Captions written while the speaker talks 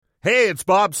Hey, it's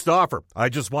Bob Stauffer. I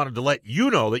just wanted to let you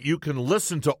know that you can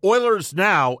listen to Oilers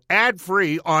Now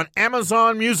ad-free on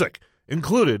Amazon Music,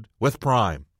 included with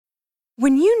Prime.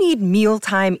 When you need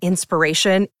mealtime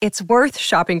inspiration, it's worth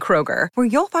shopping Kroger, where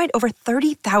you'll find over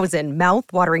 30,000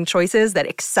 mouth-watering choices that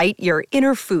excite your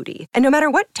inner foodie. And no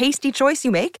matter what tasty choice you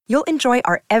make, you'll enjoy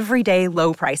our everyday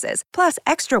low prices, plus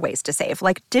extra ways to save,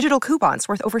 like digital coupons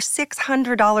worth over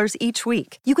 $600 each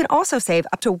week. You can also save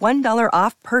up to $1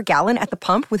 off per gallon at the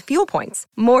pump with fuel points.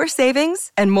 More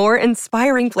savings and more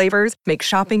inspiring flavors make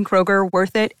shopping Kroger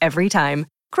worth it every time.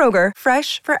 Kroger,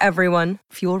 fresh for everyone.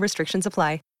 Fuel restrictions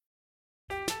apply.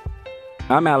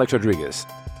 I'm Alex Rodriguez.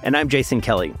 And I'm Jason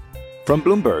Kelly. From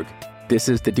Bloomberg, this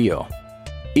is The Deal.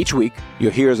 Each week,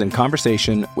 you'll hear us in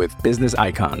conversation with business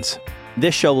icons.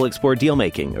 This show will explore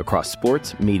deal-making across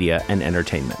sports, media, and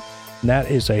entertainment. That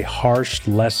is a harsh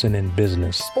lesson in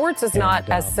business. Sports is not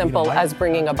as simple as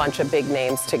bringing a bunch of big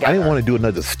names together. I didn't want to do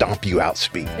another stomp you out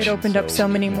speech. It opened up so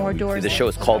many more doors. The show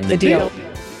is called The Deal.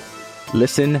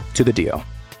 Listen to The Deal.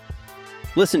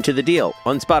 Listen to The Deal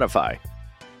on Spotify.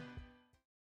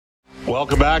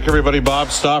 Welcome back, everybody. Bob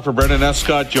Stauffer, Brendan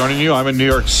Escott joining you. I'm in New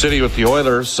York City with the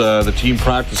Oilers. The team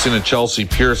practicing at Chelsea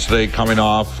Piers today, coming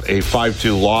off a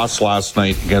 5-2 loss last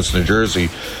night against New Jersey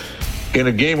in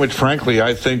a game which, frankly,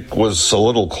 I think was a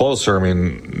little closer. I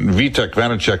mean, Vitek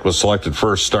Vanacek was selected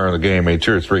first star of the game, made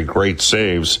 2 or 3 great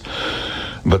saves.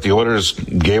 But the Oilers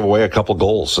gave away a couple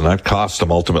goals, and that cost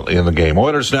them ultimately in the game.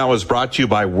 Oilers Now is brought to you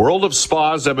by World of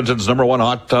Spas, Edmonton's #1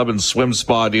 hot tub and swim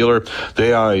spa dealer.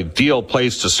 The ideal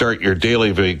place to start your daily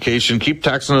vacation. Keep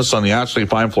texting us on the Ashley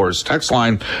Fine Floors text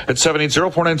line at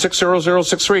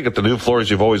 780-496-0063. Get the new floors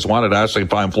you've always wanted. Ashley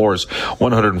Fine Floors,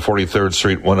 143rd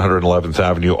Street, 111th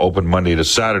Avenue, open Monday to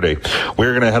Saturday.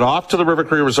 We're going to head off to the River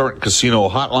Cree Resort and Casino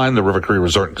hotline, the River Cree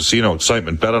Resort and Casino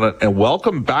excitement bet on it. And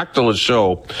welcome back to the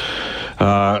show.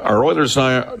 Our Oilers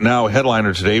Now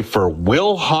headliner today for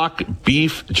Wilhauk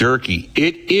Beef Jerky.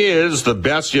 It is the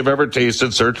best you've ever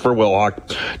tasted. Search for Wilhauk,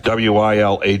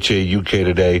 Wilhauk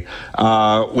today.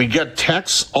 We get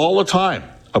texts all the time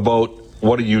about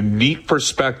what a unique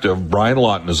perspective Brian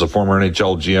Lawton, as a former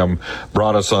NHL GM,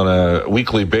 brought us on a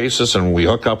weekly basis, and we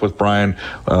hook up with Brian.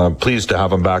 Pleased to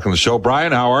have him back on the show.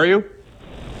 Brian, how are you?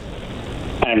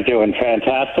 I'm doing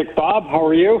fantastic. Bob, how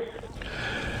are you?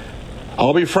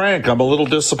 I'll be frank, I'm a little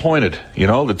disappointed. You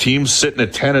know, the team's sitting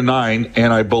at 10-9,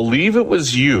 and I believe it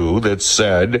was you that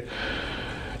said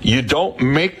you don't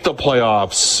make the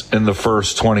playoffs in the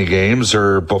first 20 games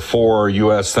or before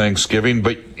U.S. Thanksgiving,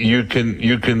 but you can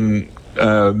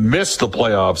miss the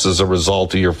playoffs as a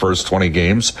result of your first 20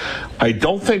 games. I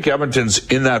don't think Edmonton's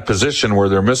in that position where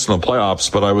they're missing the playoffs,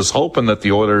 but I was hoping that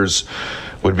the Oilers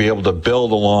would be able to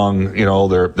build along, you know,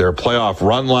 their playoff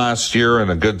run last year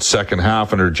and a good second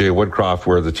half under Jay Woodcroft,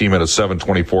 where the team had a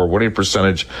 .724 winning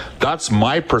percentage. That's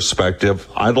my perspective.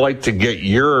 I'd like to get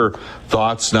your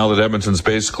thoughts now that Edmonton's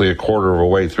basically a quarter of a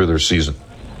way through their season.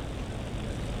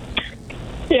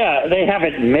 Yeah, they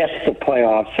haven't missed the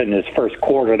playoffs in this first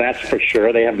quarter, that's for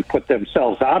sure. They haven't put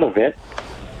themselves out of it.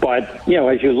 But, you know,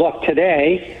 as you look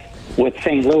today, with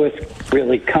St. Louis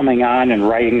really coming on and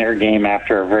righting their game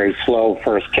after a very slow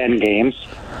first 10 games,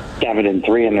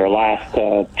 7-3 in their last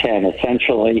 10,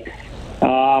 essentially. It's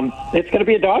going to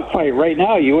be a dogfight right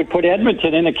now. You would put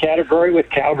Edmonton in a category with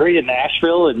Calgary and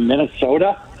Nashville and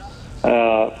Minnesota.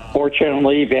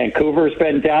 Fortunately, Vancouver's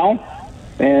been down.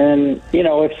 And, you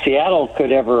know, if Seattle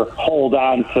could ever hold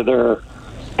on to their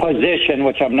position,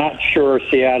 which I'm not sure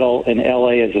Seattle and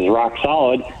LA is rock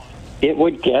solid, it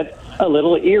would get a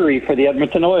little eerie for the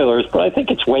Edmonton Oilers, but I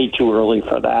think it's way too early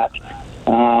for that.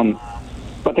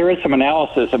 But there is some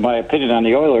analysis, in my opinion, on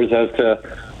the Oilers as to,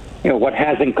 you know, what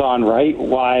hasn't gone right.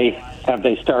 Why have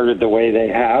they started the way they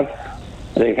have?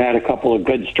 They've had a couple of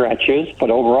good stretches, but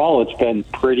overall it's been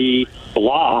pretty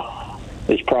blah,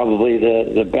 is probably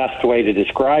the best way to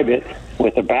describe it,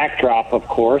 with the backdrop, of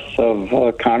course,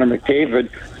 of Connor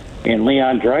McDavid and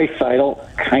Leon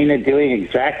Draisaitl kind of doing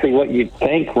exactly what you'd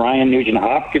think. Ryan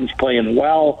Nugent-Hopkins playing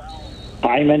well.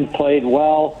 Hyman played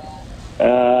well.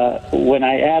 When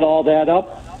I add all that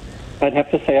up, I'd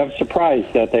have to say I'm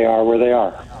surprised that they are where they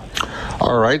are.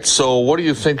 All right, so what do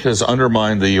you think has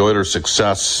undermined the Oilers'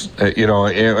 success? You know,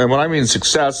 and when I mean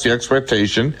success, the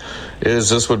expectation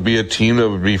is this would be a team that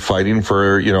would be fighting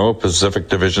for, you know, a Pacific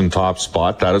Division top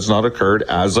spot. That has not occurred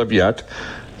as of yet.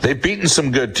 They've beaten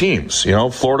some good teams. You know,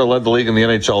 Florida led the league in the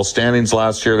NHL standings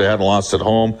last year. They hadn't lost at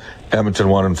home. Edmonton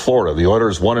won in Florida. The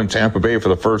Oilers won in Tampa Bay for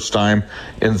the first time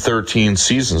in 13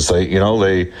 seasons. They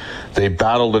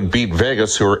battled and beat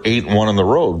Vegas, who are 8-1 on the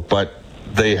road, but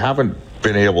they haven't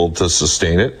been able to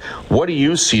sustain it. What do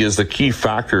you see as the key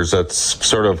factors that's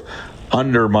sort of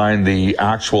undermine the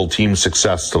actual team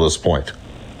success to this point?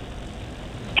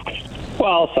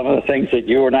 Well, some of the things that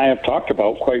you and I have talked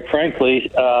about, quite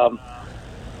frankly,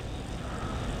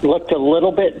 looked a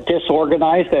little bit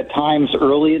disorganized at times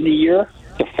early in the year.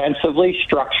 Defensively,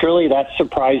 structurally, that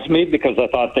surprised me because I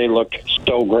thought they looked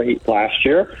so great last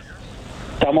year.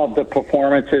 Some of the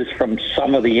performances from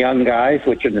some of the young guys,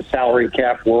 which in the salary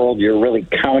cap world you're really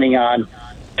counting on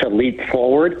to leap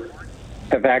forward,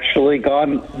 have actually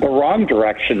gone the wrong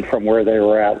direction from where they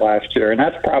were at last year. And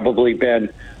that's probably been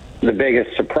the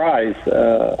biggest surprise.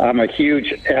 I'm a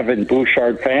huge Evan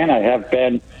Bouchard fan. I have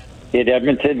been in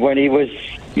Edmonton when he was,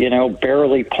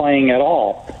 barely playing at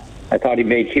all. I thought he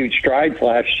made huge strides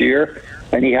last year,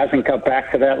 and he hasn't got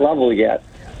back to that level yet.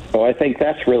 So I think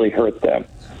that's really hurt them.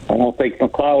 I don't think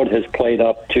McLeod has played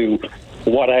up to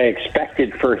what I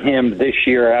expected for him this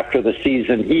year after the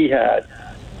season he had.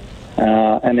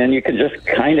 And then you can just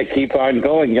kind of keep on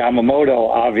going. Yamamoto,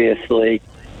 obviously,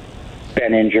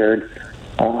 been injured.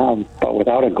 But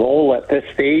without a goal at this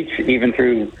stage, even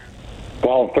through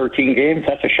 12, 13 games,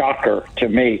 that's a shocker to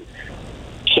me.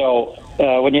 So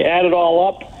when you add it all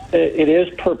up, it is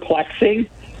perplexing.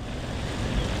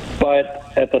 But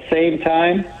at the same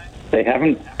time, they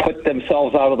haven't put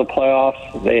themselves out of the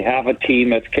playoffs. They have a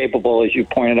team that's capable, as you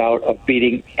pointed out, of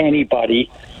beating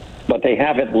anybody. But they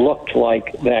haven't looked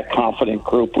like that confident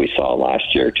group we saw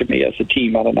last year to me as a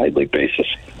team on a nightly basis.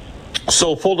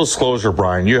 So, full disclosure,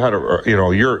 Brian, you had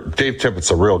Dave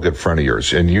Tippett's a real good friend of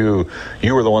yours, and you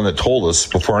were the one that told us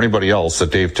before anybody else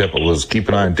that Dave Tippett was keep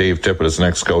an eye on Dave Tippett as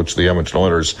next coach of the Edmonton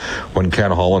Oilers when Ken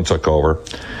Holland took over.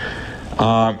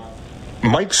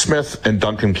 Mike Smith and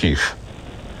Duncan Keith,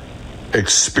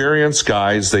 experienced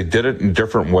guys. They did it in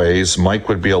different ways. Mike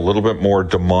would be a little bit more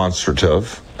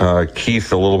demonstrative.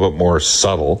 Keith a little bit more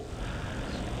subtle.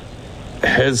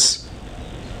 Has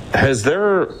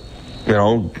there,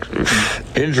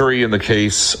 injury in the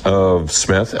case of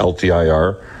Smith,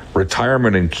 LTIR,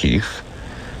 retirement in Keith,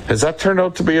 has that turned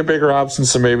out to be a bigger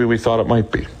absence than maybe we thought it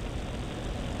might be?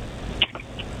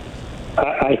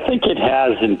 I think it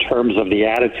has in terms of the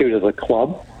attitude of the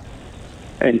club.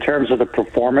 In terms of the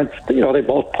performance, they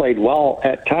both played well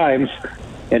at times.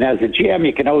 And as a GM,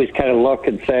 you can always kind of look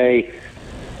and say,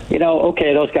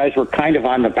 okay, those guys were kind of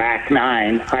on the back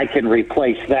nine. I can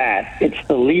replace that. It's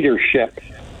the leadership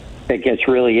that gets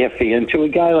really iffy. And to a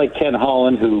guy like Ken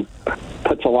Holland, who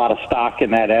puts a lot of stock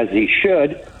in that, as he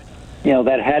should,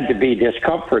 that had to be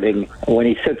discomforting when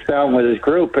he sits down with his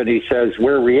group and he says,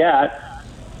 where are we at?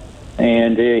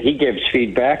 And he gives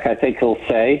feedback. I think he'll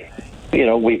say,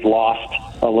 we've lost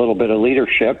a little bit of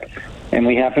leadership and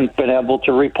we haven't been able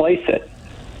to replace it.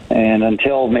 And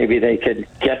until maybe they could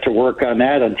get to work on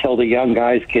that, until the young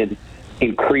guys can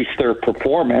increase their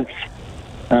performance,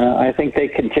 I think they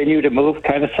continue to move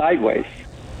kind of sideways.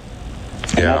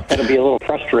 And that's going to be a little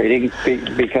frustrating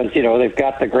because, they've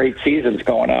got the great seasons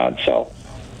going on. So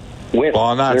with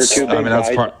their two big guys,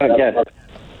 again.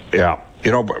 Yeah.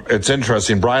 It's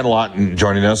interesting. Brian Lawton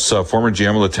joining us, former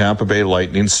GM of the Tampa Bay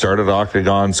Lightning, started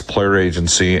Octagon's player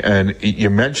agency, and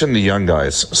you mentioned the young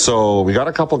guys. So we got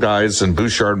a couple guys in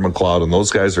Bouchard and McLeod, and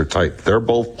those guys are tight. They're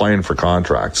both playing for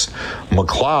contracts.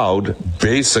 McLeod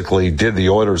basically did the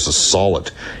Oilers a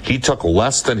solid. He took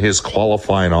less than his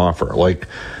qualifying offer,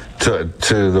 to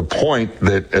the point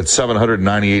that at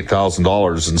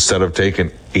 $798,000 instead of taking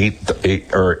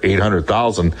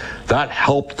 $800,000, that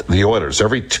helped the Oilers.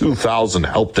 Every $2,000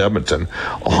 helped Edmonton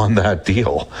on that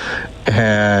deal.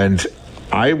 And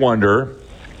I wonder,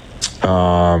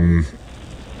 I'm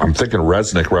thinking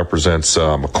Resnick represents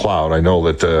McLeod. I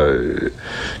know that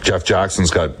Jeff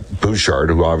Jackson's got Bouchard,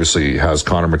 who obviously has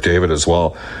Connor McDavid as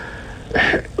well.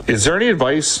 Is there any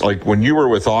advice, like when you were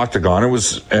with Octagon,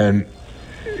 is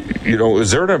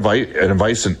there an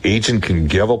advice an agent can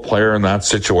give a player in that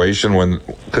situation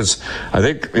because I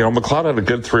think, McLeod had a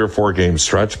good 3 or 4 game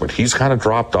stretch, but he's kind of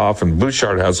dropped off and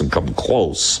Bouchard hasn't come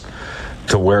close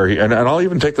to where and I'll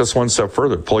even take this one step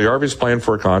further. Puljujarvi's playing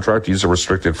for a contract. He's a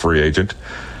restricted free agent.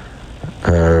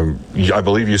 I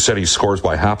believe you said he scores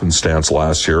by happenstance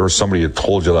last year, or somebody had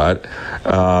told you that.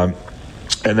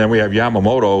 And then we have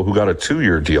Yamamoto, who got a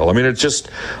 2-year deal. I mean, it's just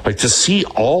like to see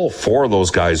all 4 of those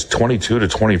guys, 22 to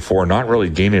 24, not really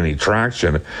gain any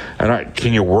traction. And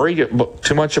can you worry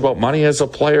too much about money as a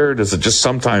player? Does it just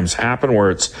sometimes happen where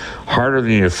it's harder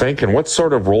than you think? And what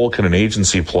sort of role can an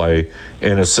agency play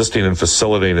in assisting and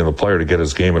facilitating the player to get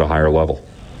his game at a higher level?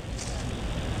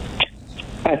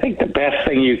 I think the best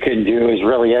thing you can do is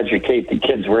really educate the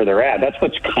kids where they're at. That's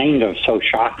what's kind of so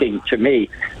shocking to me.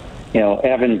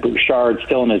 Evan Bouchard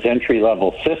still in his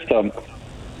entry-level system,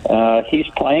 he's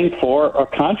playing for a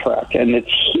contract, and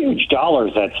it's huge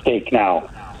dollars at stake now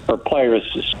for players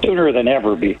sooner than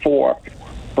ever before.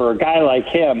 For a guy like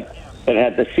him that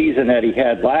had the season that he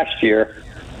had last year,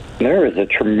 there is a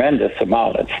tremendous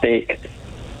amount at stake.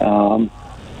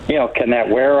 Can that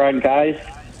wear on guys,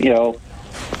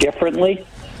 differently?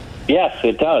 Yes,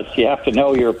 it does. You have to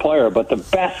know your player, but the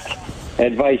best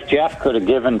advice Jeff could have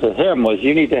given to him was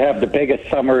you need to have the biggest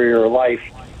summer of your life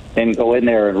and go in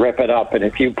there and rip it up. And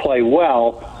if you play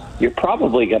well, you're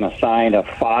probably going to sign a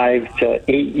 5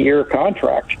 to 8 year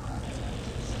contract.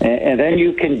 And then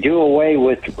you can do away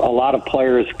with a lot of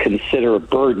players consider a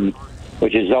burden,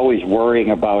 which is always worrying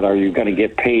about, are you going to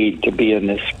get paid to be in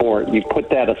this sport? You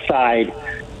put that aside,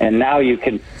 and now you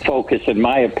can focus, in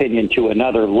my opinion, to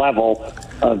another level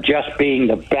of just being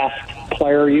the best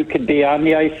player you could be on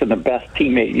the ice and the best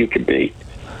teammate you could be.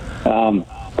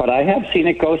 But I have seen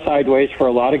it go sideways for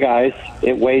a lot of guys.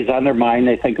 It weighs on their mind.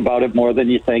 They think about it more than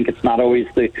you think. It's not always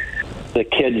the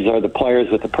kids or the players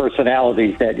with the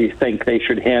personalities that you think they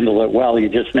should handle it well. You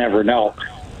just never know.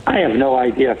 I have no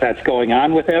idea if that's going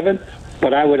on with Evan,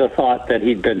 but I would have thought that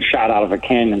he'd been shot out of a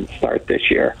cannon start this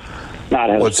year, not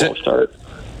have a slow start.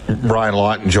 Brian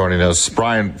Lawton joining us.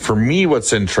 Brian, for me,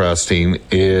 what's interesting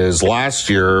is last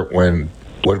year when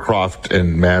Woodcroft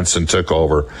and Manson took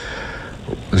over,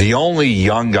 the only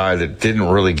young guy that didn't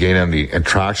really gain any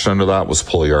traction under that was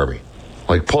Puljujarvi.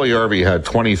 Like, Puljujarvi had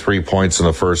 23 points in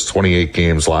the first 28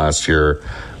 games last year,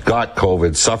 got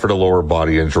COVID, suffered a lower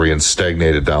body injury, and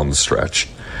stagnated down the stretch.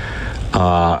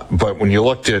 But when you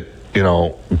looked at,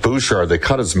 Bouchard, they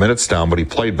cut his minutes down, but he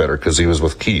played better because he was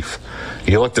with Keefe.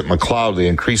 You looked at McLeod, they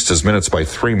increased his minutes by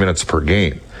 3 minutes per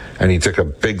game, and he took a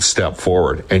big step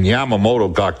forward. And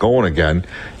Yamamoto got going again,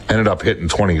 ended up hitting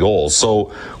 20 goals.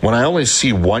 So when I only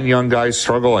see one young guy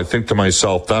struggle, I think to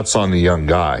myself, that's on the young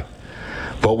guy.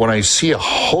 But when I see a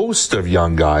host of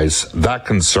young guys, that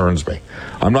concerns me.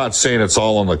 I'm not saying it's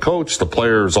all on the coach. The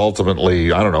player is ultimately,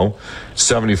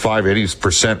 75,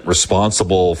 80%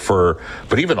 responsible for,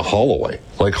 but even Holloway.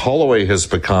 Like, Holloway has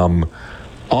become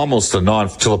almost to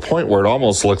the point where it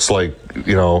almost looks like,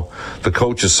 the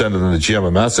coach is sending the GM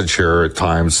a message here at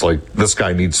times, like, this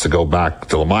guy needs to go back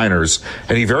to the minors,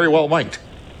 and he very well might.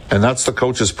 And that's the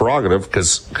coach's prerogative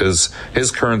because his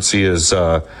currency is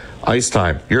ice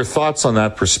time. Your thoughts on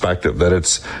that perspective, that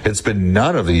it's been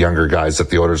none of the younger guys that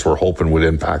the Oilers were hoping would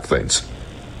impact things?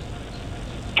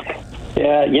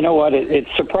 Yeah, you know what?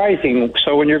 It's surprising.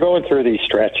 So when you're going through these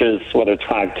stretches, whether it's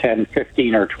 5, 10,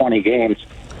 15, or 20 games,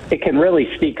 it can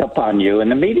really sneak up on you. And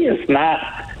the media is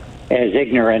not as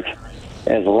ignorant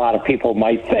as a lot of people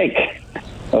might think.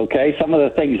 Okay? Some of the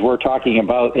things we're talking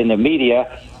about in the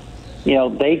media,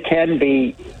 they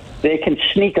can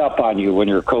sneak up on you when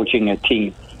you're coaching a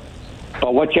team.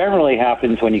 But what generally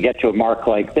happens when you get to a mark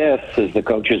like this is the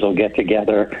coaches will get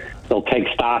together, they'll take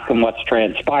stock in what's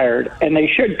transpired, and they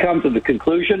should come to the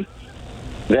conclusion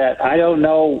that I don't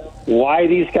know why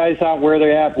these guys aren't where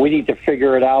they're at. We need to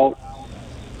figure it out.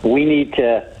 We need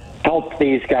to help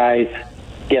these guys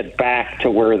get back to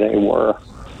where they were.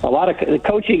 A lot of the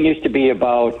coaching used to be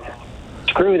about,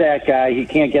 screw that guy, he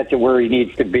can't get to where he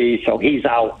needs to be, so he's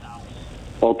out.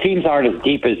 Well, teams aren't as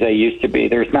deep as they used to be.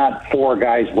 There's not 4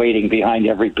 guys waiting behind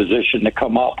every position to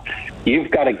come up.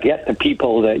 You've got to get the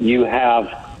people that you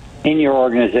have in your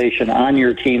organization, on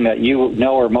your team, that you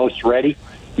know are most ready.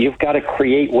 You've got to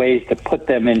create ways to put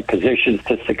them in positions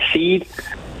to succeed,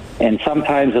 and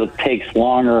sometimes it takes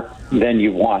longer than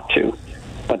you want to.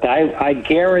 But I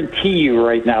guarantee you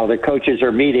right now the coaches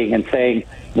are meeting and saying,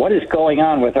 what is going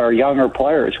on with our younger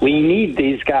players? We need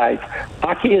these guys.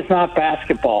 Hockey is not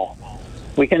basketball.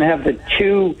 We can have the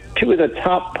two of the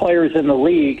top players in the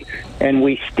league, and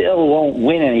we still won't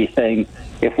win anything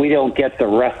if we don't get the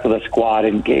rest of the squad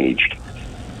engaged.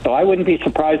 So I wouldn't be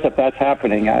surprised if that's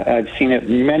happening. I've seen it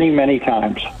many, many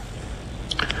times.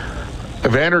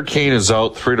 Evander Kane is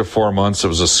out 3 to 4 months. It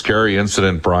was a scary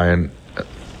incident, Brian.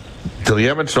 Do the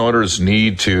Edmonton Oilers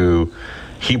need to...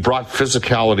 He brought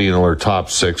physicality into their top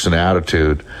 6 and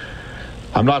attitude.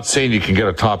 I'm not saying you can get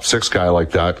a top 6 guy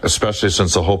like that, especially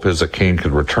since the hope is that Kane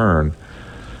could return.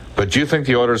 But do you think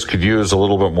the Oilers could use a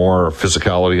little bit more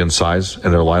physicality and size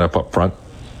in their lineup up front?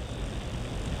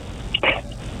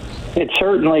 It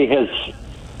certainly has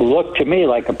looked to me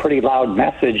like a pretty loud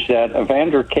message that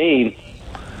Evander Kane,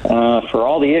 for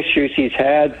all the issues he's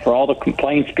had, for all the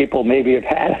complaints people maybe have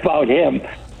had about him,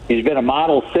 he's been a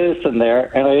model citizen there,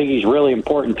 and I think he's really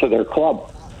important to their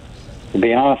club, to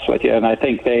be honest with you. And I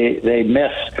think they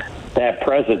miss that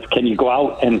presence. Can you go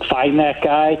out and find that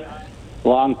guy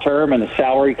long term in the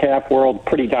salary cap world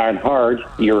pretty darn hard.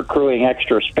 You're accruing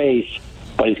extra space,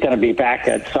 but he's going to be back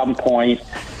at some point,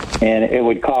 and it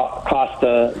would cost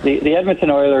the Edmonton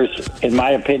Oilers, in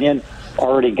my opinion,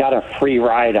 already got a free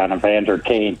ride on Evander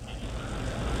Kane.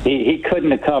 He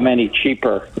couldn't have come any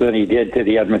cheaper than he did to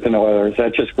the Edmonton Oilers.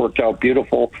 That just worked out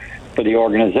beautiful for the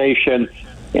organization.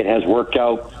 It has worked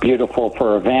out beautiful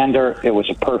for Evander. It was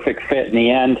a perfect fit in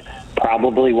the end.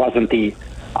 Probably wasn't the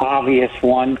obvious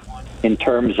one in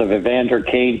terms of Evander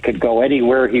Kane could go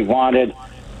anywhere he wanted,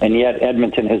 and yet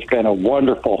Edmonton has been a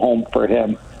wonderful home for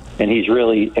him, and he's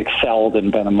really excelled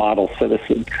and been a model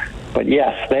citizen. But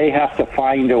yes, they have to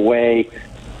find a way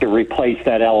to replace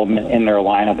that element in their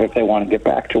lineup if they want to get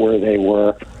back to where they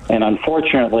were. And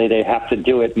unfortunately, they have to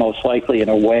do it most likely in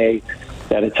a way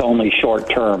that it's only short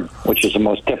term, which is the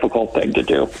most difficult thing to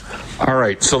do. All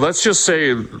right, so let's just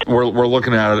say we're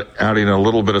looking at adding a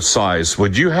little bit of size.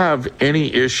 Would you have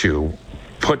any issue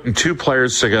putting two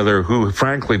players together who,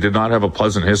 frankly, did not have a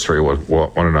pleasant history with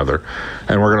one another?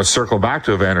 And we're going to circle back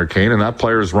to Evander Kane, and that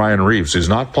player is Ryan Reeves, who's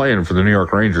not playing for the New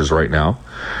York Rangers right now.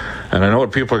 And I know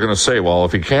what people are going to say, well,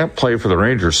 if he can't play for the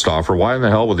Rangers, Stauffer, why in the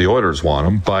hell would the Oilers want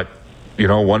him? But, you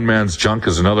know, one man's junk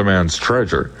is another man's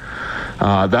treasure.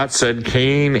 That said,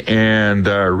 Kane and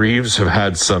Reeves have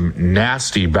had some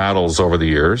nasty battles over the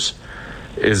years.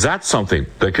 Is that something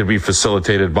that could be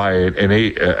facilitated by an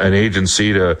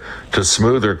agency to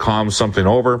smooth or calm something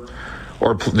over?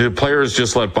 Or do players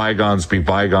just let bygones be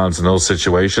bygones in those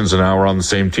situations, and now we're on the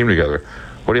same team together?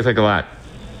 What do you think of that?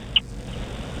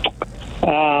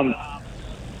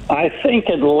 I think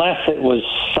unless it was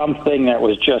something that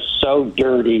was just so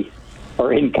dirty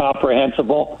or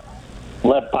incomprehensible,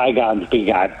 let bygones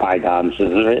be bygones.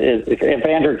 If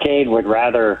Evander Kane would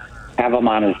rather have him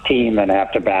on his team than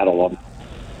have to battle him,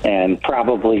 and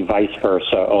probably vice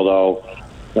versa, although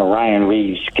Ryan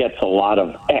Reeves gets a lot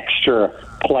of extra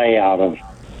play out of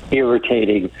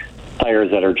irritating players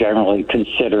that are generally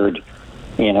considered,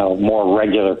 more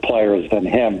regular players than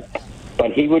him.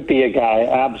 But he would be a guy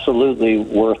absolutely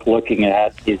worth looking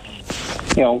at.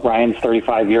 Ryan's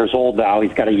 35 years old now.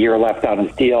 He's got a year left on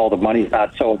his deal. The money's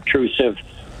not so obtrusive.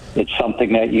 It's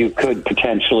something that you could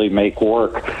potentially make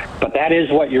work. But that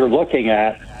is what you're looking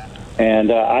at.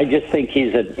 And I just think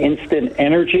he's an instant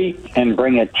energy and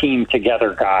bring a team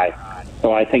together guy.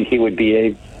 So I think he would be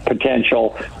a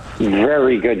potential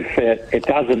very good fit. It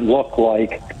doesn't look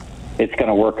like it's going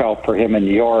to work out for him in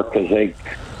New York as they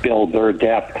build their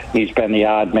depth. He's been the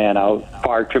odd man out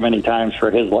far too many times for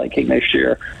his liking this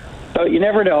year. So you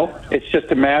never know. It's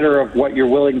just a matter of what you're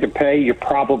willing to pay. You're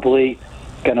probably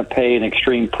going to pay an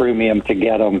extreme premium to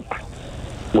get him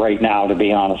right now, to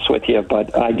be honest with you.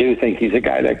 But I do think he's a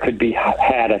guy that could be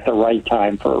had at the right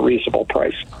time for a reasonable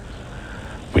price.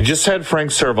 We just had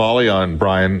Frank Seravalli on,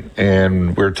 Brian,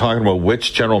 and we were talking about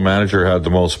which general manager had the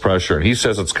most pressure. And he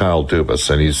says it's Kyle Dubas,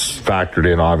 and he's factored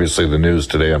in, obviously, the news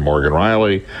today on Morgan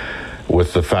Riley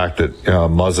with the fact that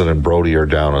Muzzin and Brody are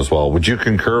down as well. Would you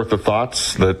concur with the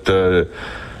thoughts that,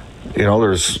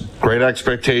 there's great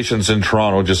expectations in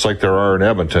Toronto, just like there are in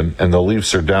Edmonton, and the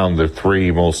Leafs are down their three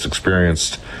most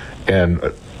experienced, and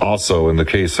also, in the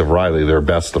case of Riley, their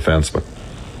best defenseman?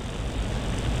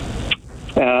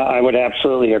 I would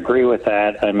absolutely agree with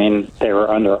that. I mean, they were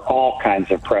under all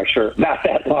kinds of pressure. Not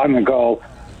that long ago,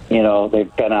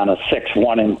 they've been on a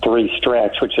 6-1-3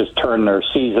 stretch, which has turned their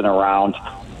season around.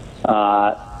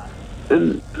 I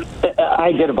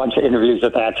did a bunch of interviews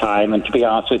at that time, and to be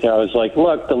honest with you, I was like,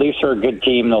 look, the Leafs are a good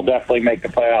team. They'll definitely make the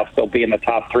playoffs. They'll be in the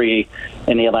top three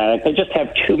in the Atlantic. They just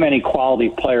have too many quality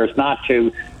players not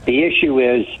to. The issue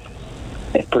is,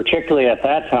 particularly at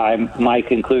that time, my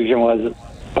conclusion was,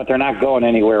 but they're not going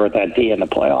anywhere with that D in the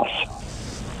playoffs.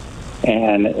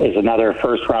 And is another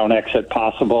first-round exit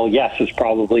possible? Yes, it's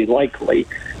probably likely.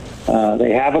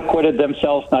 They have acquitted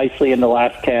themselves nicely in the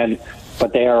last 10,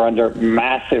 but they are under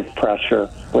massive pressure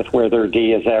with where their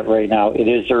D is at right now. It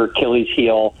is their Achilles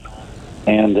heel,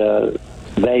 and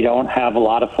they don't have a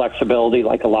lot of flexibility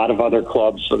like a lot of other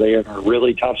clubs, so they are in a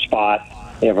really tough spot.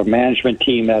 They have a management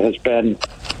team that has been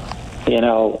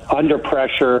under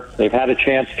pressure. They've had a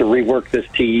chance to rework this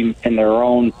team in their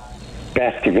own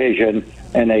best vision,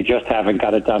 and they just haven't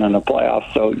got it done in the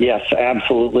playoffs. So, yes,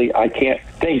 absolutely. I can't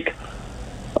think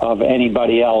of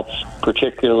anybody else,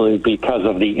 particularly because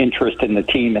of the interest in the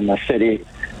team in the city,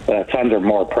 that's under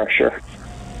more pressure.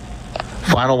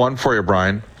 Final one for you,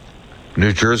 Brian.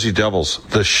 New Jersey Devils.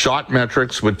 The shot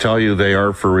metrics would tell you they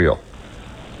are for real.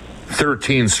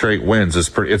 13 straight wins.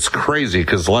 It's crazy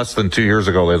because less than 2 years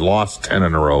ago, they lost 10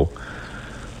 in a row.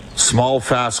 Small,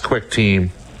 fast, quick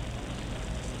team.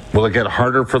 Will it get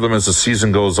harder for them as the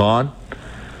season goes on?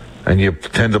 and you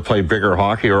tend to play bigger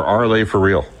hockey, or are they for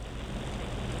real?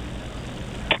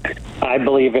 I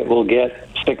believe it will get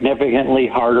significantly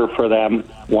harder for them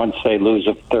once they lose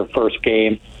their first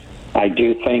game. I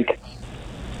do think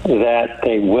that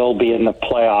they will be in the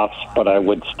playoffs, but I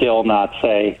would still not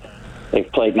say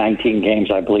they've played 19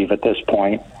 games, I believe, at this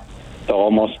point, so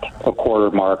almost a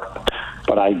quarter mark.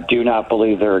 But I do not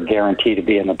believe they're a guarantee to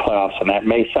be in the playoffs, and that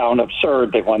may sound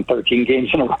absurd. They've won 13 games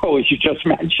in a row, as you just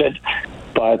mentioned,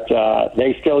 but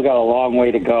they still got a long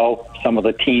way to go. Some of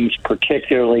the teams,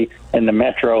 particularly in the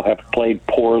Metro, have played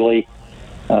poorly.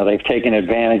 They've taken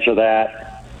advantage of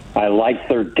that. I like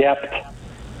their depth.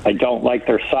 I don't like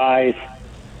their size,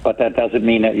 but that doesn't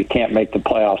mean that you can't make the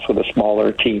playoffs with a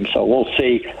smaller team. So we'll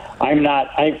see.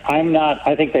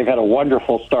 I think they've had a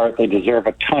wonderful start. They deserve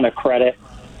a ton of credit.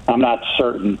 I'm not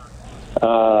certain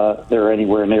they're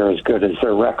anywhere near as good as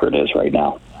their record is right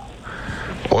now.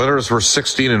 Oilers were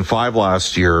 16-5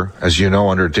 last year, as you know,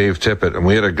 under Dave Tippett, and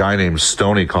we had a guy named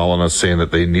Stoney calling us saying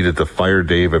that they needed to fire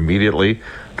Dave immediately.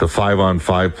 The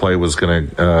 5-on-5 play was going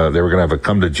to, they were going to have a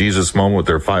come to Jesus moment with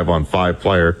their 5-on-5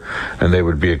 player, and they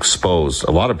would be exposed.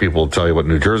 A lot of people will tell you what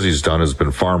New Jersey's done has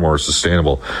been far more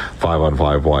sustainable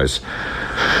 5-on-5 wise.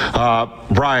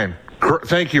 Brian,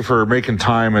 thank you for making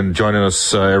time and joining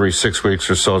us every 6 weeks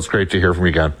or so. It's great to hear from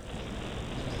you again.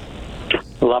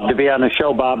 Love to be on the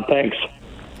show, Bob. Thanks.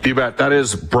 You bet. That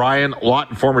is Brian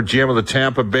Lawton, former GM of the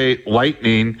Tampa Bay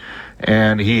Lightning,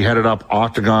 and he headed up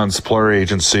Octagon's player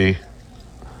agency.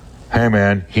 Hey,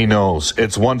 man, he knows.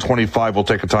 It's 1:25. We'll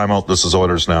take a timeout. This is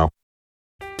Oilers Now.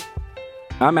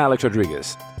 I'm Alex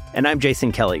Rodriguez. And I'm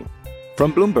Jason Kelly.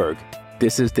 From Bloomberg,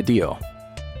 this is The Deal.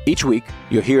 Each week,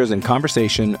 you'll hear us in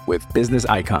conversation with business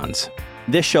icons.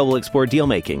 This show will explore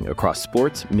deal-making across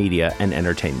sports, media, and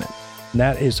entertainment.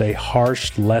 That is a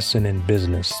harsh lesson in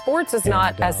business. Sports is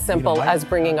not as simple as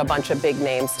bringing a bunch of big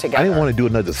names together. I didn't want to do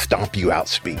another stomp you out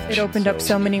speech. It opened up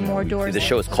so many more doors. The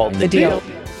show is called The Deal.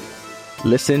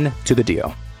 Listen to The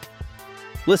Deal.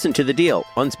 Listen to The Deal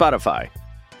on Spotify.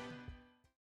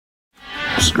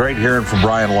 It's great hearing from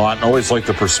Brian Lawton. Always like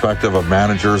the perspective of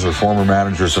managers or former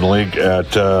managers in the league.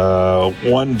 At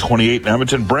 1:28 in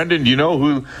Edmonton. Brendan, do you know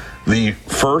who the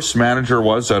first manager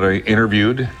was that I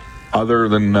interviewed other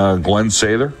than Glenn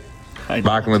Sather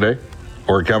back in the day?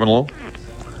 Or Kevin Lowe?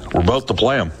 We're about to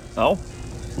play him. Oh,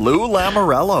 Lou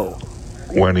Lamoriello.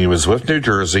 When he was with New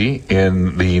Jersey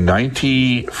in the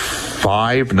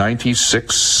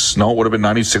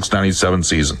 96-97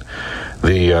 season.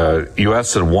 The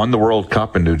U.S. had won the World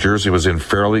Cup, and New Jersey was in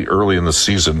fairly early in the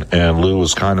season, and Lou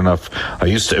was kind enough.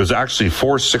 It was actually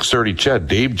for 630 CHED.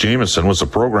 Dave Jamieson was the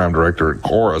program director at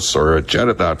Chorus, or at CHED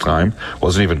at that time. It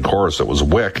wasn't even Chorus, it was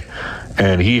WIC.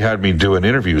 And he had me do an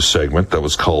interview segment that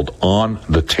was called On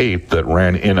the Tape that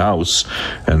ran in-house,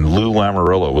 and Lou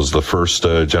Lamoriello was the first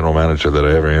general manager that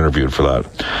I ever interviewed for that.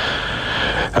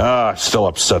 Still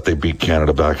upset they beat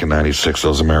Canada back in 96,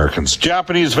 those Americans.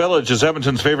 Japanese Village is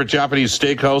Edmonton's favorite Japanese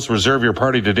steakhouse. Reserve your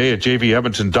party today at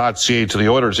jvedmonton.ca. To the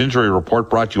Oilers Injury Report,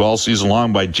 brought to you all season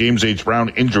long by James H. Brown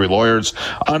Injury Lawyers.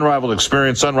 Unrivaled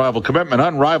experience, unrivaled commitment,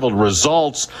 unrivaled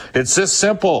results. It's this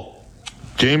simple.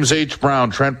 James H.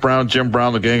 Brown, Trent Brown, Jim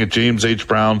Brown, the gang at James H.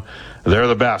 Brown, they're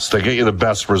the best. They get you the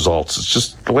best results. It's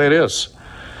just the way it is.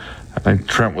 I think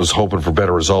Trent was hoping for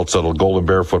better results out of the Golden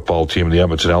Bear football team, the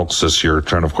Edmonton Elks this year.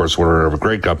 Trent, of course, winner of a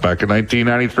Grey Cup back in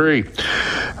 1993.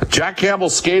 Jack Campbell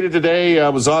skated today,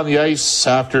 was on the ice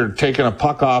after taking a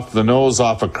puck off the nose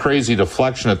off a crazy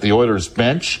deflection at the Oilers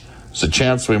bench. There's a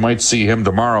chance we might see him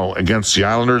tomorrow against the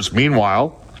Islanders.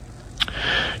 Meanwhile,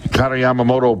 Connor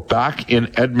Yamamoto back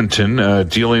in Edmonton,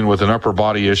 dealing with an upper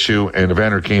body issue, and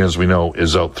Evander Kane, as we know,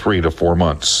 is out 3 to 4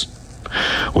 months.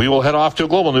 We will head off to a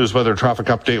global news weather traffic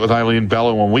update with Eileen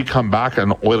Bello when we come back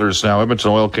on Oilers Now.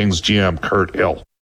 Edmonton Oil Kings GM Kurt Hill.